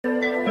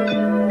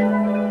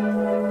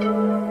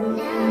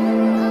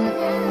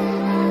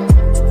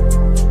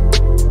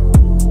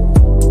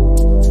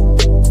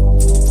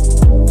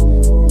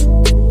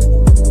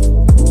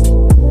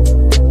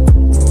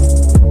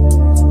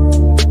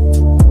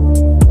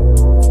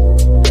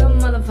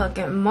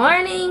Good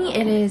morning.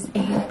 It is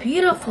a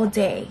beautiful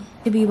day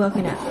to be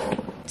woken up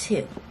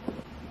to.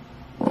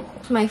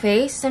 My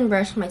face and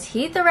brushed my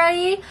teeth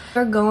already.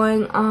 We're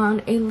going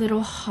on a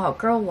little hot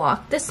girl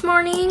walk this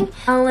morning.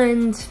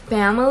 Alan's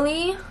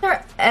family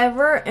are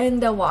ever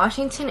in the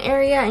Washington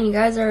area and you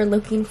guys are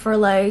looking for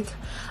like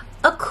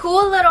a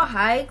cool little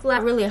hike,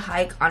 not really a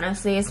hike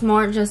honestly, it's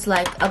more just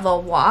like of a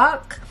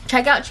walk,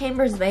 check out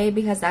Chambers Bay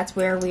because that's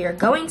where we are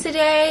going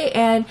today.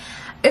 And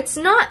it's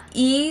not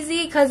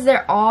easy because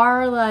there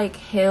are like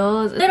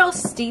hills, little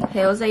steep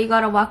hills that you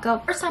gotta walk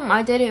up. First time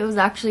I did it, it was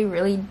actually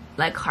really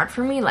like hard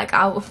for me. Like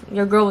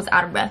your girl was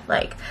out of breath.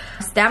 Like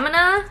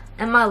stamina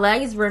and my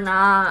legs were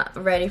not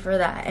ready for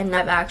that. And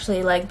I've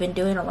actually like been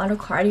doing a lot of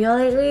cardio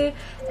lately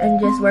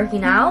and just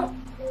working out.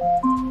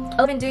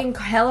 I've been doing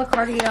hella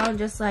cardio and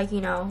just like,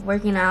 you know,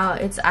 working out.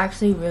 It's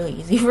actually really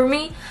easy for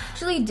me.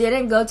 Actually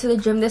didn't go to the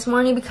gym this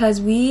morning because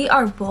we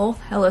are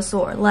both hella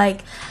sore.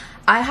 Like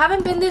I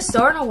haven't been this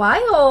sore in a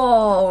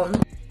while.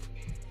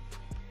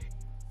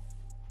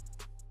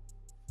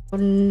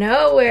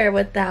 Nowhere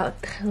without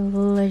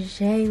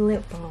Leger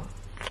lip balm.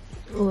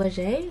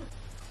 Leger?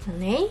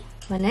 Monet?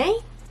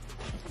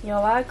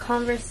 Yo, I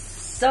converse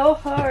so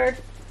hard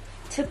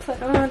to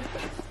put on.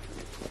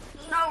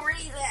 No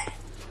reason.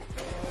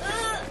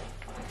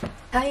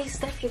 Hey,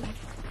 Stephanie.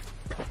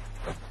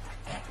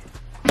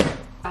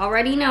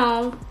 Already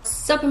know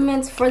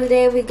supplements for the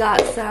day. We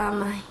got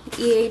some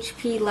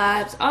EHP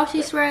Labs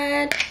Oxy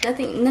Spread.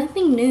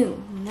 Nothing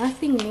new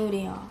to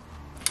y'all.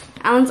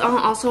 Alan's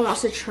also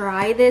wants to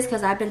try this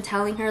because I've been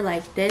telling her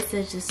like this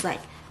is just like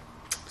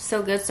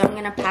so good, so I'm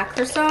gonna pack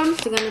her some.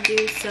 So I'm gonna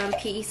do some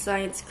PE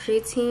Science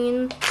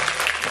creatine.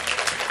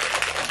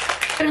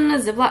 Put it in a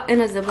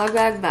Ziploc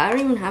bag, but I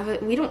don't even have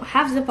it. We don't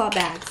have Ziploc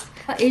bags.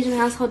 Our Asian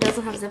household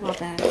doesn't have Ziploc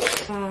bags.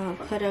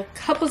 Put a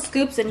couple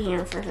scoops in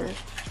here for her.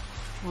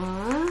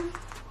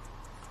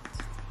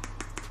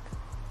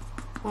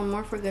 One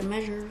more for good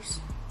measures.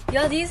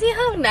 Yo, do you see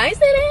how nice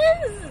it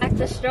is? Back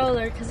the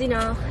stroller, cause you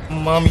know.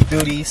 Mommy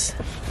duties.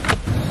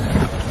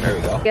 There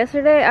we go.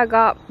 Yesterday I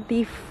got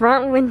the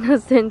front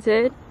windows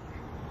tinted.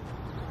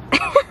 I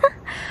don't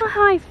know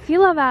how I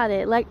feel about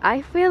it. Like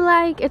I feel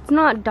like it's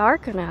not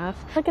dark enough.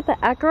 Look at the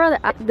Acura,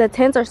 the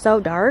tints are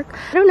so dark.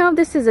 I don't know if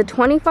this is a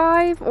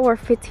 25 or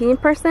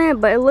 15%,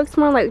 but it looks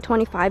more like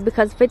 25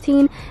 because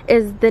 15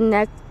 is the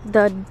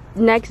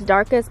next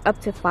darkest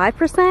up to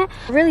 5%.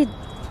 Really.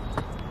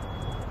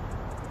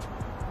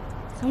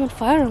 Someone's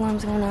fire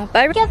alarm's going off.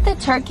 I get the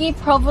turkey,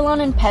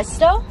 provolone, and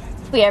pesto.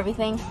 We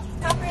everything.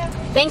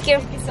 Thank you.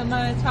 Thank you so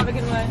much. Have a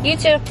good one. You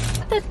too.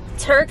 The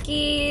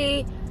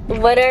turkey,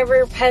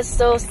 whatever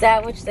pesto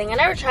sandwich thing. I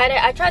never tried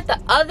it. I tried the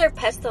other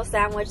pesto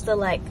sandwich, the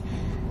like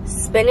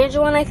spinach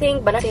one, I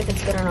think, but I think if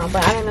it's good or not.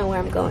 But I don't know where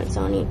I'm going,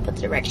 so I need to put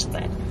the directions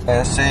in.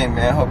 And same,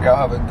 man. Hope y'all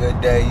have a good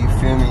day. You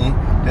feel me?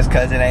 Just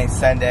cause it ain't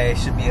Sunday, it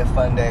should be a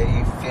fun day.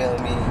 You feel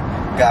me?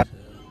 Got.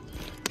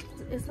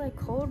 It's like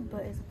cold,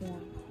 but it's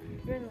warm.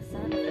 You're in the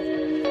sun.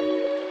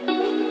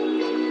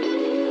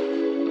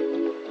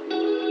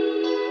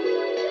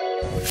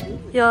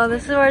 Yo,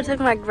 this is where I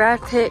took my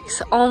grad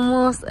pics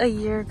almost a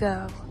year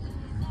ago.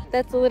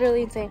 That's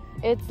literally insane.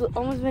 It's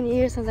almost been a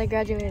year since I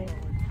graduated.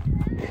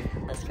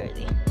 That's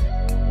crazy.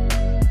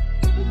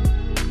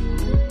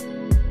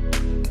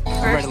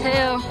 First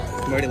hill.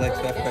 Marty likes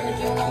that part.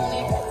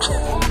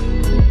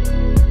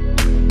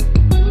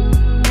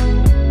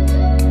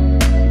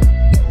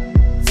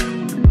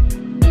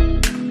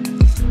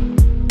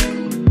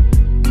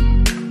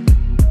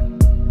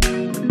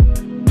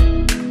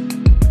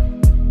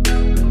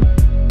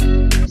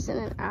 In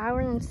an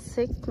hour and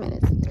 6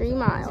 minutes, 3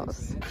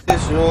 miles.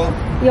 Yo,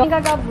 I think I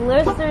got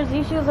blisters.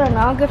 These shoes are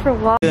not good for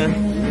walking.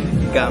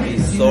 got me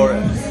sore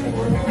as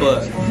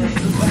fuck.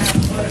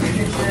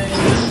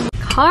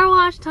 Car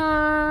wash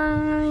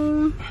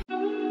time.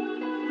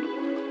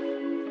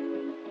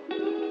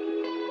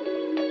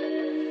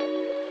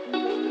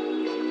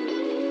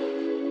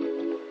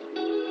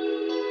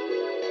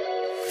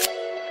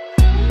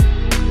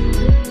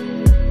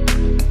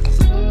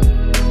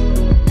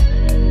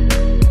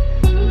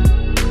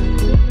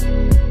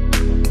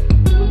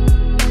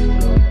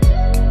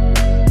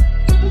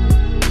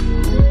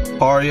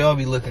 Y'all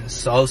be looking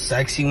so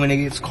sexy when it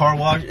gets car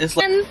washed. It's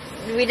like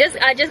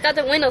I just got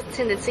the windows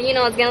tinted, so you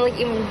know it's gonna look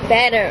even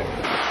better.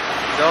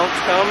 Don't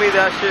tell me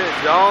that shit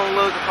don't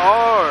look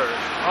hard.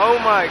 Oh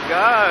my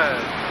god.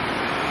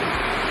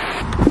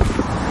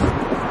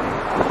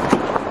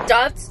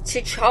 Stopped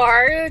to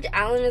charge.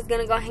 Alan is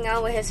gonna go hang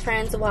out with his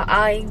friends while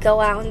I go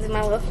out and do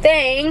my little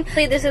thing.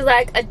 See, this is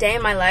like a day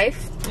in my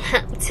life.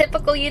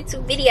 Typical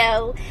YouTube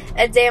video,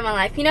 a day in my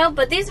life, you know,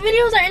 but these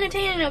videos are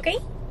entertaining, okay?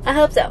 I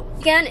hope so.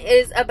 Weekend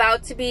is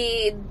about to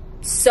be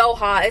so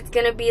hot. It's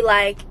gonna be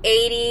like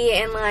 80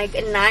 and like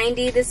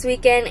 90 this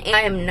weekend, and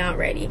I am not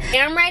ready.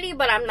 I'm ready,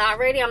 but I'm not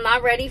ready. I'm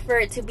not ready for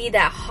it to be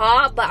that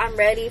hot, but I'm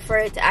ready for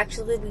it to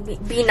actually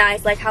be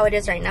nice like how it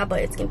is right now,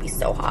 but it's gonna be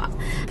so hot.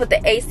 Put the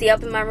AC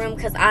up in my room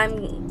because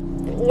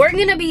we're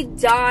gonna be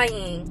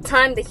dying.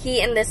 Time the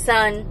heat and the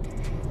sun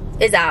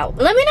is out.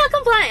 Let me not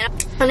complain.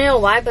 I don't know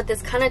why, but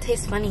this kind of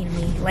tastes funny to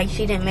me. Like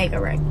she didn't make it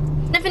right.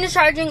 I'm gonna finish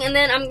charging and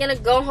then I'm gonna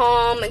go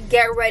home and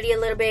get ready a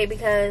little bit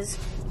because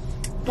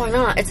why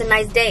not? It's a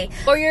nice day.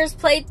 Warriors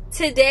play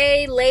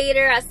today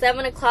later at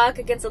 7 o'clock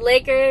against the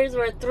Lakers.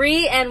 We're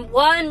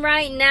 3-1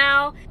 right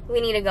now.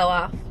 We need to go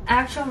off.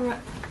 Actual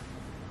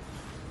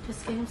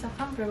just get himself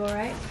comfortable,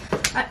 right?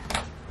 I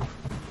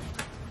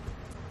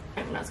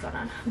don't know what's going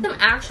on. Some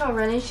actual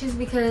running shoes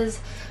because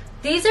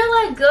these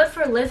are like good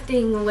for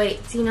lifting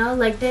weights, you know,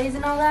 leg days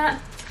and all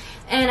that.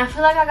 And I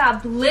feel like I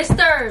got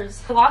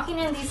blisters walking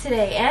in these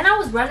today. And I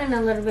was running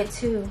a little bit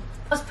too.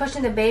 I was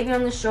pushing the baby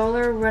on the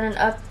stroller, running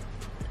up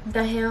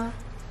the hill.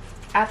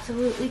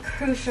 Absolutely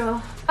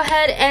crucial. Go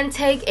ahead and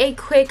take a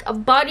quick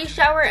body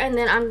shower and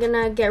then I'm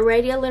gonna get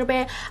ready a little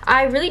bit.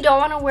 I really don't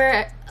want to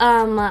wear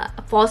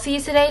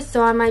falsies today,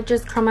 so I might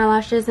just curl my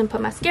lashes and put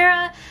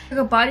mascara. Took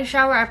a body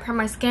shower, I prep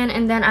my skin,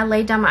 and then I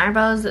laid down my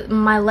eyebrows.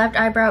 My left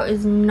eyebrow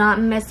is not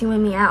messing with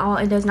me at all.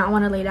 It does not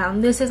want to lay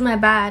down. This is my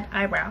bad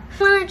eyebrow.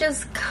 I want to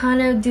just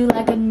kind of do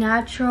like a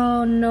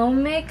natural no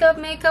makeup.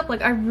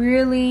 Like I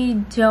really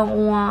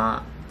don't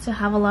want to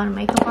have a lot of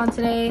makeup on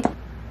today.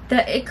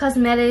 The It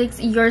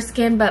Cosmetics Your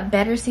Skin But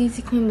Better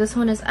CC Cream. This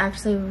one is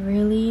actually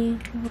really...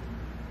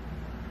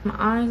 My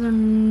eyes are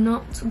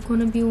not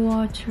gonna be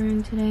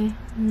watering today.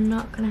 I'm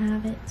not gonna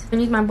have it. I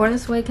use my Born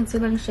This Way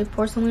concealer in the shade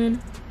Porcelain.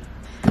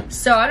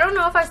 So I don't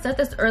know if I said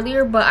this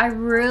earlier, but I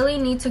really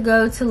need to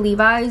go to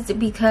Levi's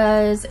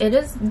because it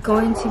is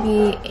going to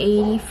be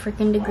 80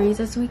 freaking degrees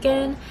this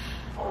weekend.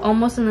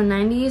 Almost in the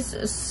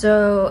 90s,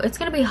 so it's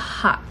gonna be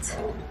hot.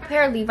 I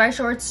pair of Levi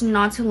shorts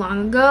not too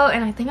long ago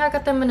and I think I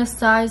got them in a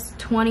size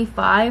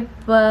 25,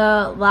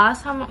 but the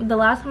last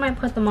time I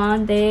put them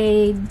on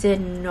they did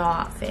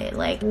not fit,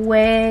 like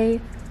way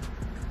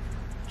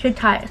too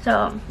tight.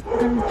 So I'm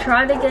gonna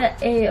try to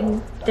get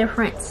a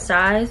different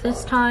size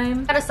this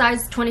time. I got a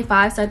size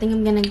 25, so I think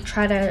I'm gonna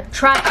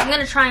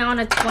try on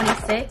a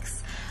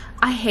 26.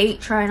 I hate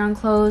trying on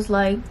clothes.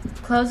 Like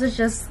clothes is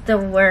just the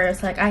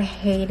worst. Like I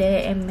hate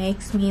it. It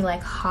makes me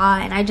like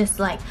hot and I just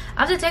like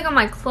I have to take off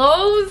my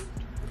clothes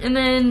and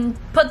then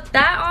put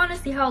that on to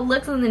see how it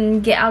looks and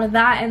then get out of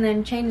that and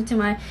then change it to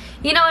my,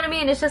 you know what I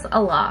mean? It's just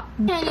a lot.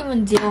 I can't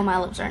even deal with my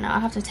lips right now. I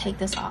have to take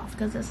this off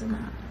because this is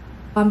not.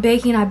 I'm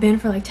baking. I've been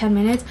for like 10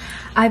 minutes.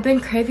 I've been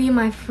craving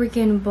my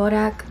freaking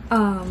Bodak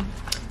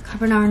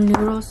carbonara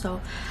noodles, so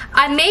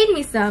I made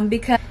me some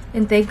because,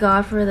 and thank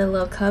God for the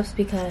little cups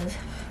because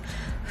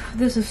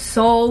this is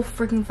so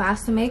freaking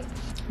fast to make.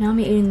 Now I'm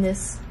eating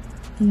this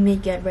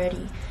mid-get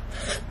ready.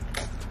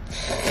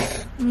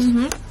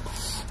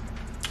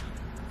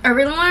 I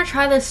really want to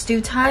try the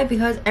stew Thai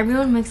because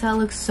everyone makes that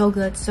look so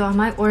good. So I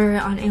might order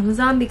it on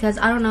Amazon because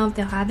I don't know if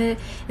they'll have it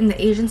in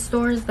the Asian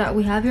stores that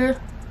we have here.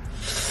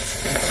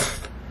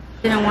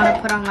 Didn't want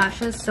to put on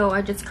lashes, so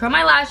I just curl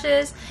my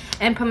lashes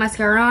and put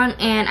mascara on.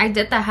 And I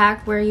did the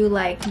hack where you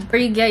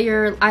get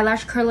your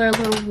eyelash curler a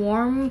little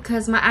warm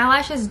because my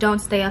eyelashes don't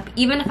stay up.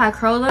 Even if I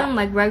curl them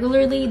like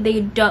regularly,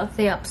 they don't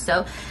stay up.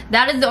 So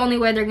that is the only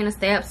way they're gonna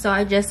stay up. So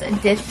I just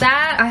did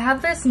that. I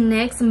have this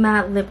NYX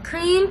matte lip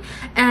cream,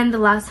 and the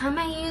last time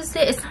I used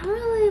it, it's not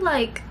really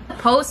like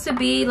supposed to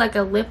be like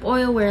a lip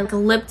oil where like a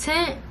lip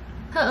tint.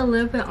 Put a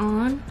little bit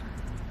on,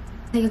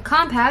 take a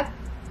compact,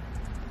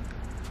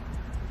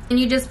 and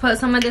you just put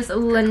some of this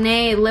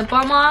Laneige lip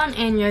balm on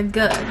and you're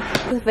good.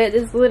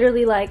 It's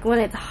literally like when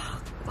it's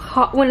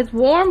hot, when it's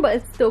warm but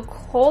it's still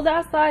cold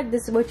outside,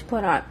 this is what you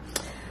put on.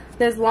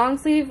 This long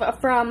sleeve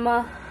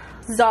from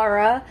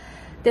Zara.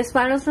 This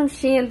flannel's from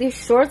Shein. These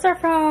shorts are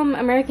from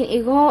American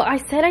Eagle. I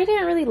said I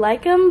didn't really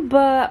like them,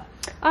 but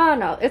I don't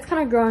know. It's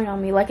kind of growing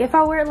on me. Like if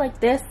I wear it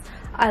like this,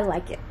 I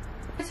like it.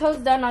 My toes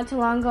done not too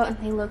long ago and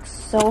they look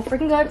so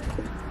freaking good.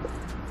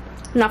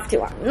 Not for too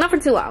long. Not for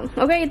too long.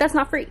 Okay, that's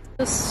not free.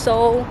 It's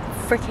so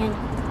freaking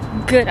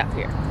good out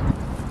here.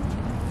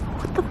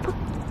 What the fuck?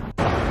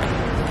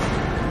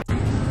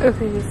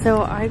 Okay,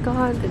 so I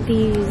got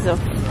these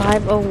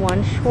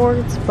 501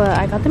 shorts, but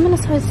I got them in a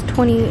size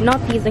 20.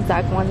 Not these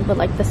exact ones, but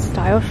like the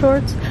style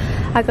shorts.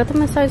 I got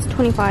them in a size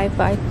 25,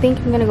 but I think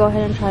I'm gonna go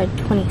ahead and try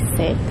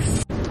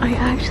 26. I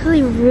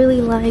actually really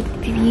like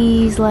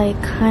these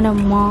like kind of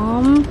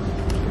mom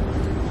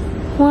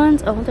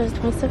ones. Oh, there's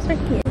 26 right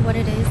here. What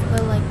it is,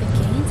 but like the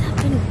gains have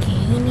been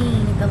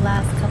gaining the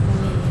last couple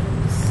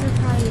weeks. I'm gonna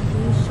try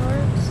these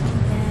shorts,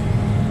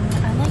 and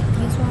I like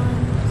these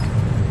ones.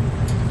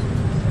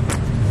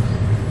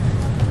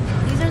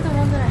 These are the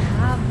ones that I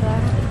have, but I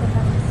don't think they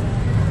have the same.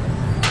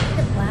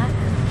 They're black.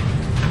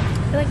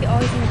 I feel like they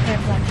always need a pair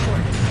of black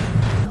shorts.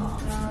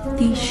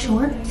 These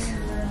shorts?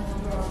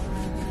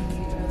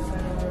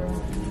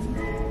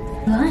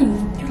 You're lying.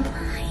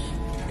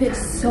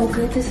 Fits so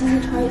good. This is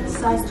a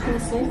size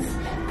 26.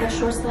 The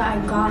shorts that I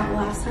got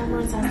last time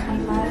were size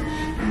 25,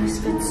 and this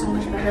fits so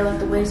much better. Like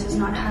the waist is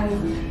not tight,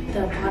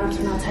 the bottoms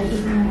are not tight,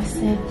 even when I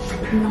sit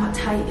not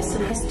tight.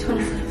 So it's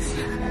 26,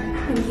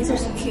 and these are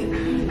so cute.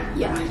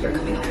 Yeah, you're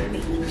coming over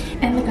with me.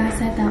 And the guy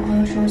said that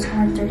all the shorts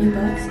are 30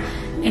 bucks,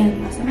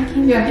 and last time I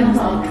came here, it was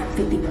like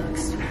 50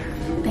 bucks.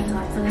 Thank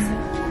God for this.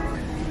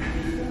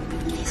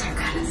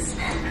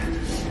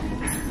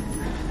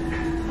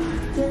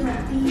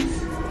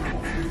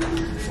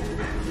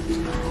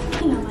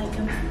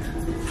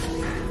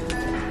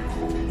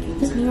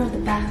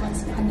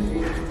 balance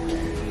honey.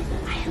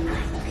 I am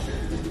like these.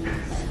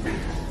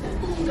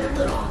 They're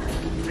little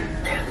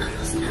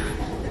snap.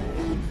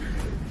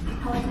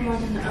 I like them more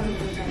than the other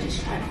ones I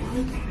just tried on.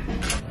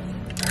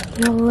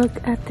 Now look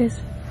at this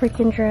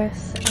freaking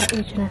dress at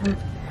H&M.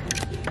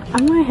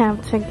 I might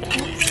have to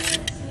get.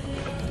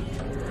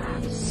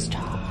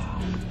 Stop.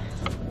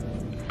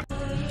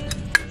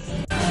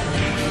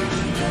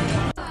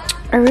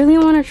 I really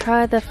want to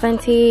try the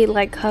Fenty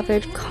like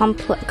coverage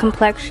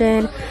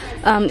complexion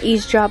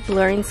eavesdrop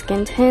blurring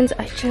skin tints.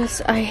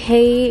 I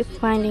hate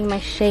finding my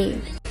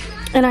shade.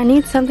 And I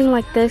need something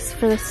like this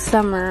for the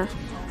summer.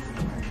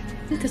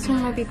 I think this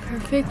one might be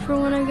perfect for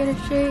when I get a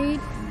shade.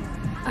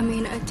 I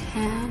mean a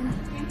tan.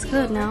 It's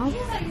good now.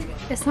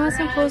 It's not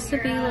supposed to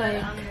be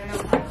like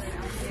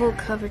full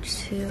coverage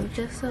too,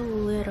 just a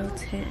little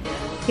tint.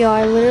 Yo,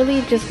 I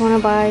literally just want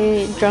to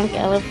buy Drunk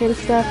Elephant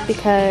stuff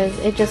because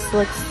it just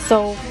looks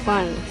so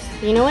fun.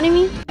 You know what I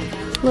mean?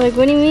 Like,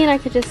 what do you mean I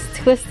could just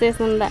twist this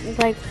and that?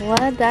 Like,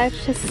 what?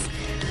 That's just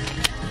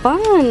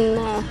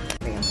fun.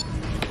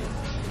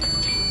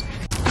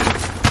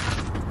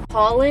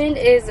 Pollen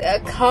is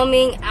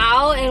coming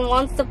out, and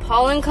once the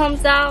pollen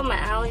comes out, my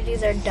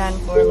allergies are done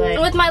for. Like,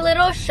 with my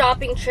little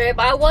shopping trip,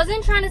 I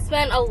wasn't trying to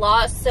spend a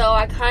lot, so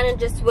I kind of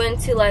just went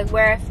to like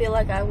where I feel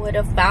like I would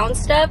have found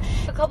stuff.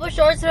 A couple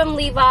shorts from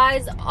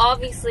Levi's.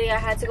 Obviously, I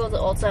had to go to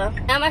Ulta.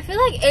 I feel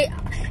like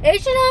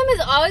H&M is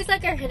always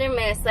like a hit or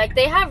miss. Like,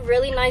 they have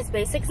really nice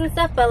basics and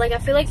stuff, but like I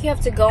feel like you have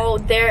to go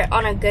there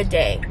on a good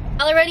day.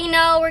 I already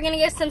know we're gonna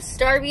get some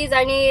Starbies.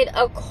 I need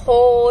a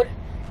cold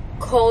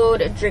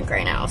drink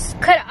right now.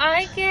 Could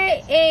I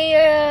get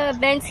a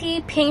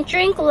venti pink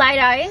drink, light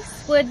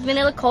ice with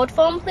vanilla cold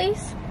foam,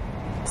 please?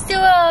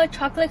 Still a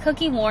chocolate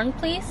cookie warm,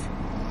 please.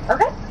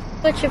 Okay.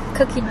 What's your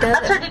cookie does?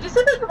 I'm sorry, did you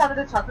say that you wanted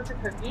a chocolate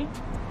chip cookie?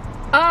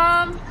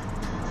 I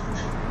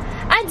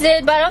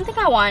did, but I don't think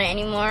I want it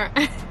anymore.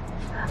 Do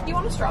you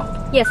want a straw?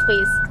 Yes,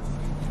 please.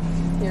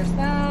 Here's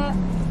that.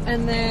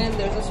 And then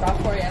there's a straw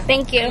for you.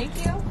 Thank you.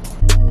 Thank you.